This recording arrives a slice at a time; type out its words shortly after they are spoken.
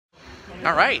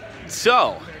All right,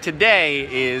 so today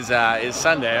is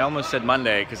Sunday. I almost said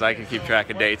Monday because I can keep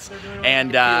track of dates.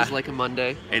 And it feels like a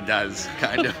Monday. It does,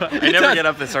 kind of. I never get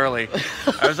up this early.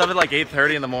 I was up at like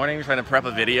 8:30 in the morning trying to prep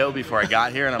a video before I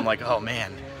got here, and I'm like, oh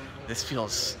man, this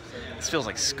feels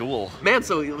like school. Man,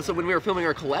 so when we were filming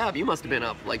our collab, you must have been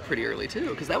up like pretty early too,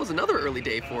 because that was another early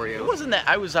day for you. It wasn't that.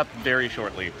 I was up very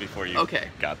shortly before you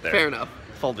got there. Fair enough.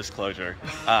 Full disclosure.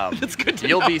 That's good to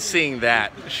You'll know. be seeing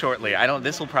that shortly.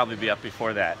 This will probably be up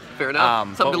before that. Fair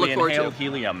enough. Something to look forward to. We inhaled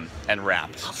helium and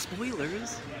wrapped. Oh,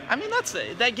 spoilers. I mean,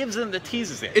 that gives them, that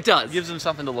teases it. It does. It gives them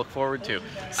something to look forward to.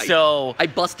 So I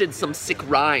busted some sick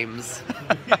rhymes.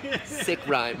 Sick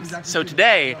rhymes. So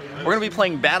today we're gonna be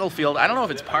playing Battlefield. I don't know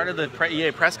if it's part of the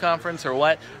EA press conference or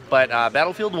what, but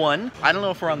Battlefield 1. I don't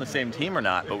know if we're on the same team or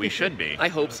not, but we should be. I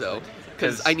hope so.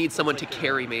 Because I need someone to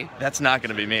carry me. That's not going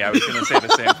to be me. I was going to say the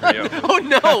same for you. Oh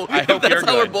no! I hope that's you're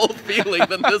how good. we're both feeling,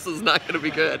 then this is not going to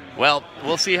be good. Well,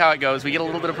 we'll see how it goes. We get a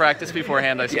little bit of practice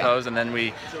beforehand, I suppose, and then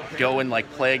we go and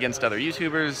like play against other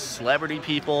YouTubers, celebrity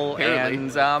people,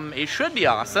 and it should be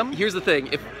awesome. Here's the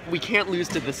thing: if we can't lose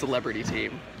to the celebrity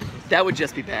team, that would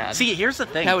just be bad. See, here's the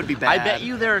thing. That would be bad. I bet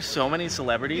you there are so many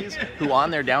celebrities who, on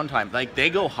their downtime, like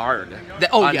they go hard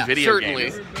on video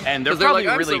games, and they're probably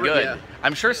really good. Yeah.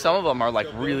 I'm sure some of them are like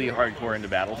really hardcore into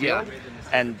Battlefield,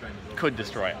 and could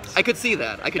destroy us. I could see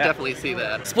that. I could definitely see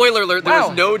that. Spoiler alert: there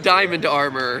was no diamond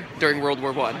armor during World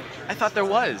War I. I thought there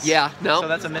was. Yeah, no. So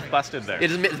that's a myth busted there. It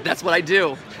is. That's what I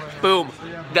do. Boom.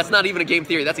 That's not even a game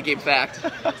theory. That's a game fact.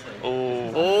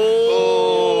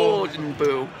 Oh.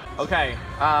 Boo. Okay,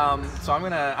 so I'm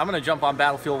gonna jump on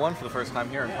Battlefield 1 for the first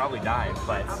time here and probably die,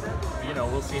 but you know,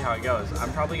 we'll see how it goes.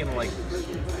 I'm probably gonna like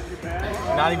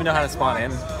not even know how to spawn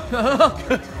in.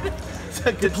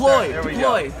 Deploy. There we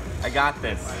go. I got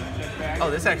this. Oh,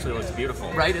 this actually looks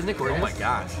beautiful. Right? Isn't it gorgeous? Oh my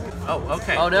gosh. Oh,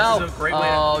 okay. Oh no. This is a great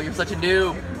way you're such a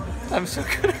noob. I'm so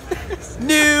good at this.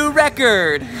 New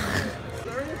record.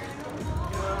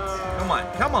 Come on,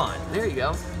 come on. There you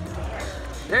go.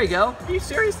 There you go. Are you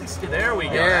seriously? There we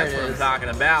go. There That's what I'm talking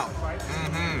about.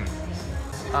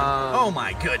 Oh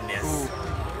my goodness.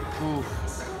 Ooh.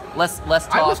 Less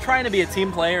talk. I was trying to be a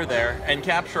team player there and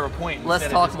capture a point. Less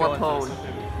talk, more pwn.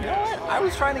 You know what? I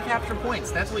was trying to capture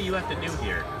points. That's what you have to do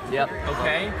here. Yep.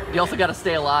 Okay? You also got to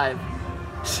stay alive.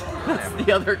 That's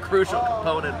the other crucial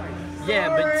component.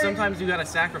 Yeah, but sometimes you got to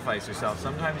sacrifice yourself.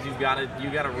 Sometimes you got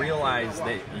to realize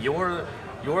that your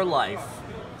life,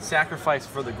 sacrifice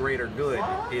for the greater good,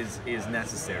 is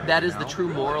necessary. That is the true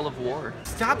moral of war.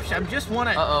 Stop! I just want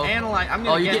to analyze. I'm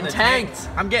gonna you're getting tanked.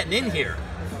 I'm getting in here.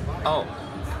 Oh,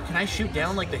 can I shoot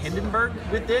down like the Hindenburg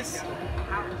with this?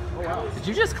 Did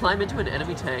you just climb into an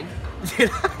enemy tank? Did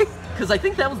I? Because I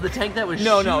think that was the tank that was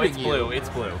shooting you. No, it's blue. It's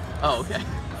blue. Oh, okay.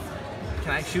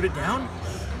 Can I shoot it down?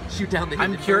 Shoot down the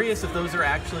Hindenburg? I'm curious if those are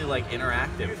actually like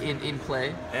interactive. In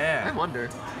play? Yeah. I wonder.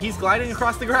 He's gliding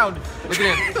across the ground. Look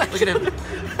at him. Look at him.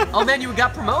 Oh man, you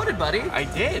got promoted, buddy. I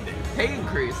did. Pay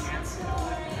increase.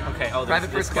 Okay,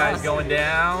 this guy's going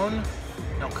down.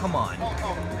 No, come on.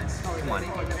 Come on.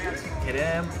 Hit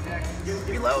him.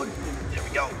 Reload. There we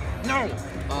go. No.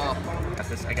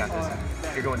 I got this.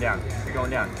 You're going down. You're going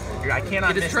down. I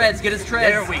cannot Get his treads. Get his treads.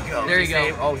 There we go. There you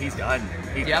go. Oh, he's done.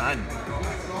 He's done.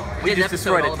 We just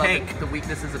destroyed a tank. About the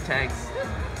weaknesses of tanks.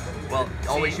 Well,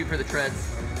 always shoot for the treads.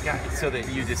 Yeah, so that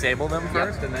you disable them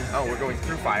first, and then we're going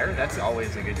through fire. That's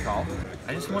always a good call.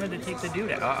 I just wanted to take the dude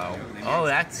out. Oh,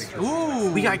 that's. Ooh.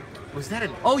 We got. Was that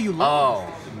an? Oh, you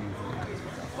lost. Oh.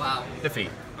 Wow. Defeat.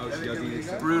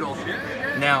 Brutal.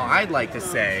 Now, I'd like to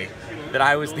say that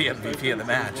I was the MVP of the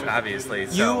match, obviously.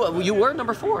 So. You were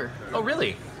number 4. Oh,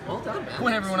 really? Well done, man.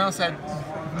 When everyone else had.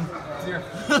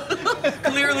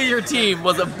 Clearly, your team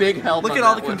was a big help. Look at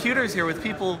all the computers here with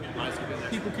people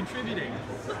contributing.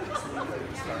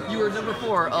 You were number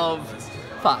 4 of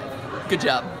 5. Good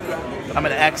job. I'm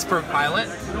an expert pilot.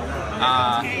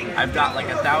 I've got like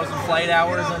 1,000 flight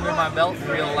hours under my belt in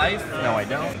real life. No, I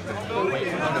don't.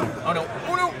 Wait, oh no, oh no,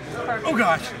 oh no, oh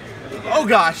gosh, oh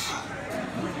gosh.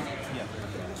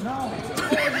 No.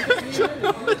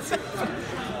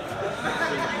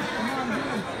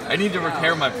 I need to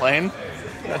repair my plane.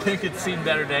 I think it's seen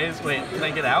better days. Wait, can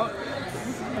I get out?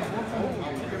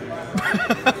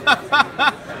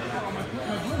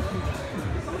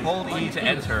 Hold E to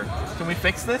enter. Can we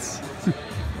fix this?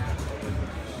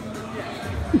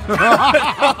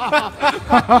 God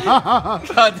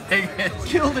dang it.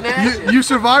 Killed an action. You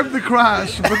survived the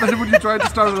crash, but then when you tried to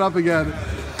start it up again,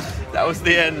 That was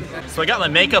the end. So I got my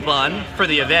makeup on for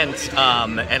the event,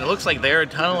 and it looks like there are a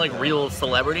ton of like real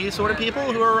celebrity sort of people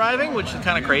who are arriving, which is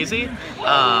kind of crazy.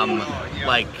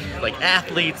 Like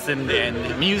athletes and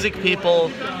music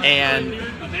people, and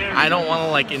I don't want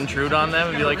to like intrude on them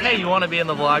and be like, hey, you want to be in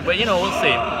the vlog? But you know, we'll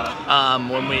see.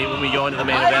 When we go into the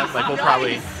main event, like we'll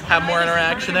probably have more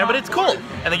interaction there. But it's cool,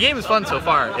 and the game is fun so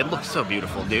far. It looks so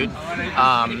beautiful, dude.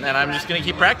 And I'm just gonna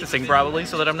keep practicing probably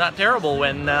so that I'm not terrible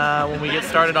when we get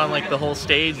started on like the whole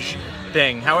stage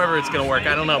thing. However it's gonna work,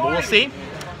 I don't know, but we'll see.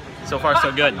 So far,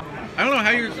 so good. I don't know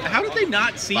how did they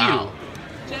not see you?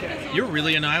 You're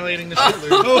really annihilating the shoulder.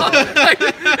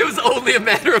 It was only a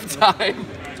matter of time.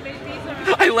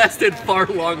 I lasted far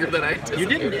longer than I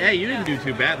anticipated. You didn't do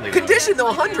too badly. Condition though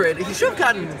 100. He should have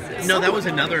gotten. No, that was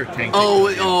another tank. Oh,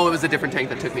 it was a different tank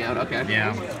that took me out. Okay.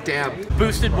 Yeah. Damn.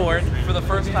 Boosted board for the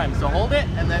first time. So hold it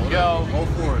and then go. Go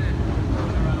for it.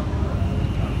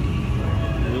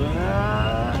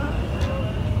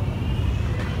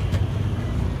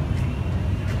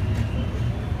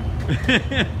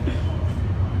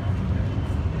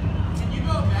 Can you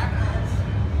go backwards?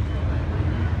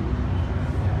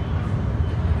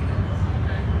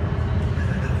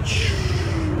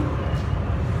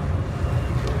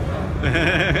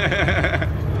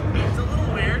 It's a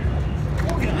little weird.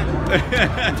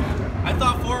 I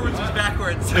thought forwards was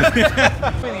backwards. The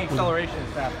acceleration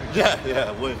is faster.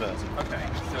 Yeah, way faster. Okay.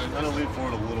 So you gotta lean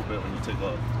forward a little bit when you take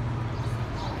off.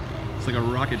 It's like a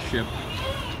rocket ship.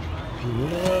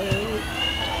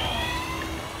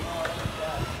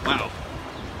 Wow.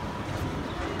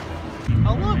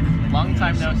 Oh look, long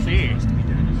time no see.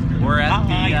 We're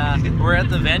at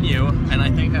the venue, and I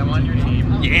think I'm on your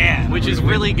team. Yeah. Which is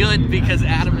really good because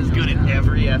Adam is good at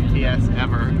every FPS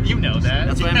ever. You know that.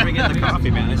 That's why I'm bringing the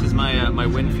coffee, man. This is my my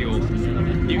win fuel.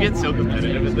 You get so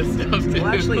competitive in this stuff, too.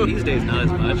 Well, actually, these days not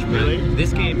as much. But Really?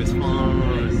 this game is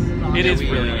fun. It is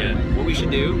really good. What we should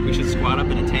do? We should squat up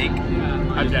in a tank.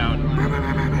 I'm down.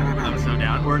 I'm so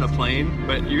down. We're in a plane,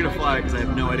 but you're gonna fly because I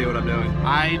have no idea what I'm doing.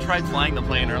 I tried flying the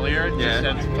plane earlier. Yeah.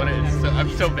 Just to put it, I'm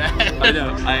so bad. I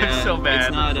know. I'm so bad.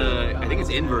 It's not. I think it's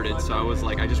inverted, so I was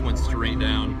like, I just went straight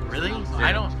down. Really? Yeah.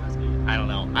 I don't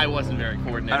know. I wasn't very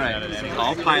coordinated All at it anyway.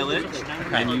 I'll pilot,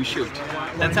 and you shoot.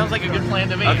 That sounds like a good plan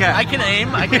to me. Okay. I can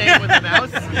aim with the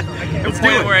mouse. Let's do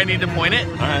point it. where I need to point it.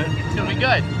 All right. It's gonna be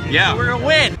good. Yeah. So we're gonna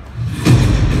win.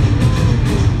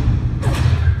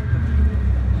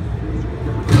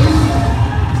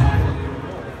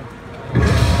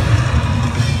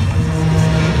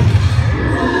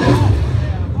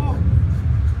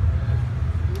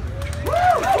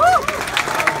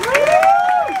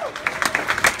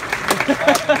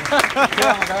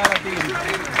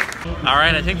 All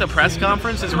right, I think the press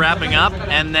conference is wrapping up,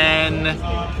 and then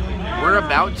we're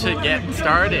about to get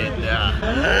started.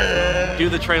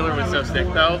 Dude, the trailer was so sick,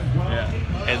 though. Yeah.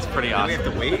 It's pretty We awesome.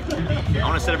 have to wait. I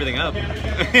want to set everything up.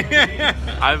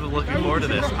 I'm looking forward to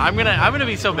this. I'm gonna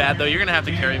be so bad though. You're gonna have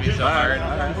to carry me so hard.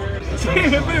 There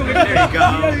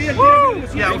you go. Woo!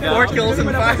 Yeah, 4 kills in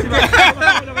 5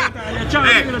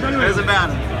 Hey, there's a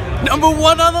battle. Number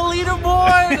 1 on the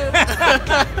leaderboard!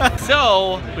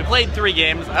 So, we played 3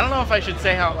 games. I don't know if I should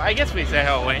say how, I guess we say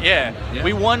how it went. Yeah.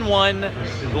 We won 1, the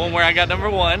one where I got number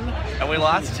 1, and we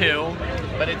lost 2,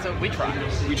 but we tried.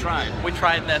 We tried. We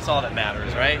tried, and that's all that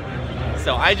matters, right?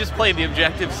 So I just played the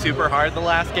objective super hard the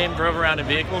last game, drove around in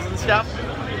vehicles and stuff.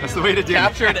 That's the way to do it.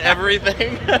 Captured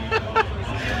everything.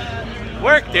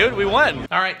 Work, dude, we won.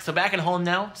 All right, so back at home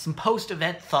now, some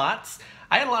post-event thoughts.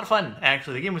 I had a lot of fun,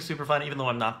 actually. The game was super fun, even though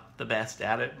I'm not the best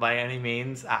at it by any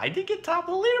means. I did get top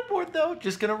of the leaderboard, though.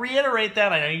 Just gonna reiterate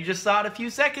that. I know you just saw it a few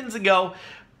seconds ago,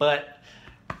 but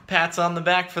pats on the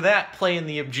back for that, playing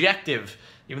the objective.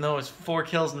 Even though it was 4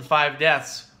 kills and 5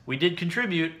 deaths, we did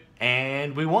contribute,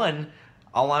 and we won.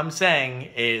 All I'm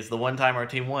saying is the one time our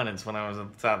team won is when I was at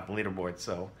the top of the leaderboard,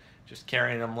 so just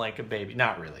carrying them like a baby.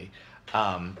 Not really.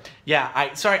 Yeah,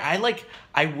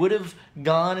 I would have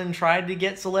gone and tried to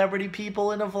get celebrity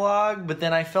people in a vlog, but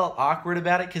then I felt awkward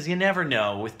about it because you never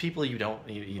know with people you don't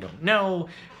know,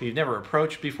 you've never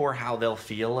approached before, how they'll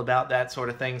feel about that sort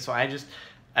of thing. So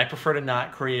I prefer to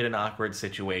not create an awkward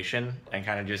situation and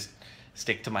kind of just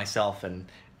stick to myself and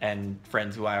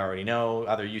friends who I already know,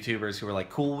 other YouTubers who are like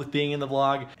cool with being in the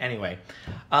vlog. Anyway,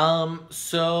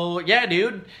 so yeah,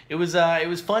 dude, it was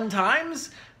fun times.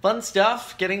 Fun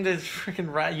stuff, getting to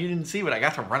freaking ride. You didn't see, but I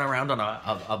got to run around on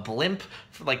a blimp.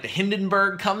 Like the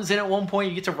Hindenburg comes in at one point.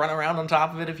 You get to run around on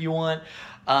top of it if you want.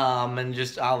 And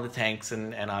just all the tanks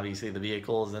and obviously the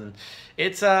vehicles. And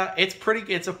it's a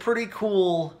pretty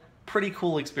cool pretty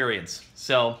cool experience.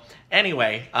 So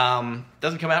anyway,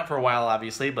 doesn't come out for a while,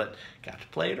 obviously, but got to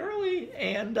play it early,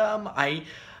 and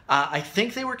I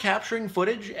think they were capturing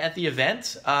footage at the event,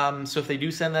 so if they do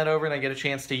send that over and I get a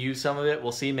chance to use some of it,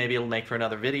 we'll see. Maybe it'll make for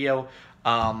another video.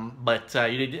 But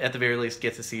you did, at the very least,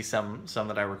 get to see some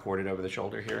that I recorded over the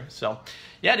shoulder here. So,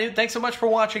 yeah, dude, thanks so much for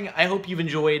watching. I hope you've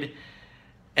enjoyed,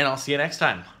 and I'll see you next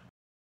time.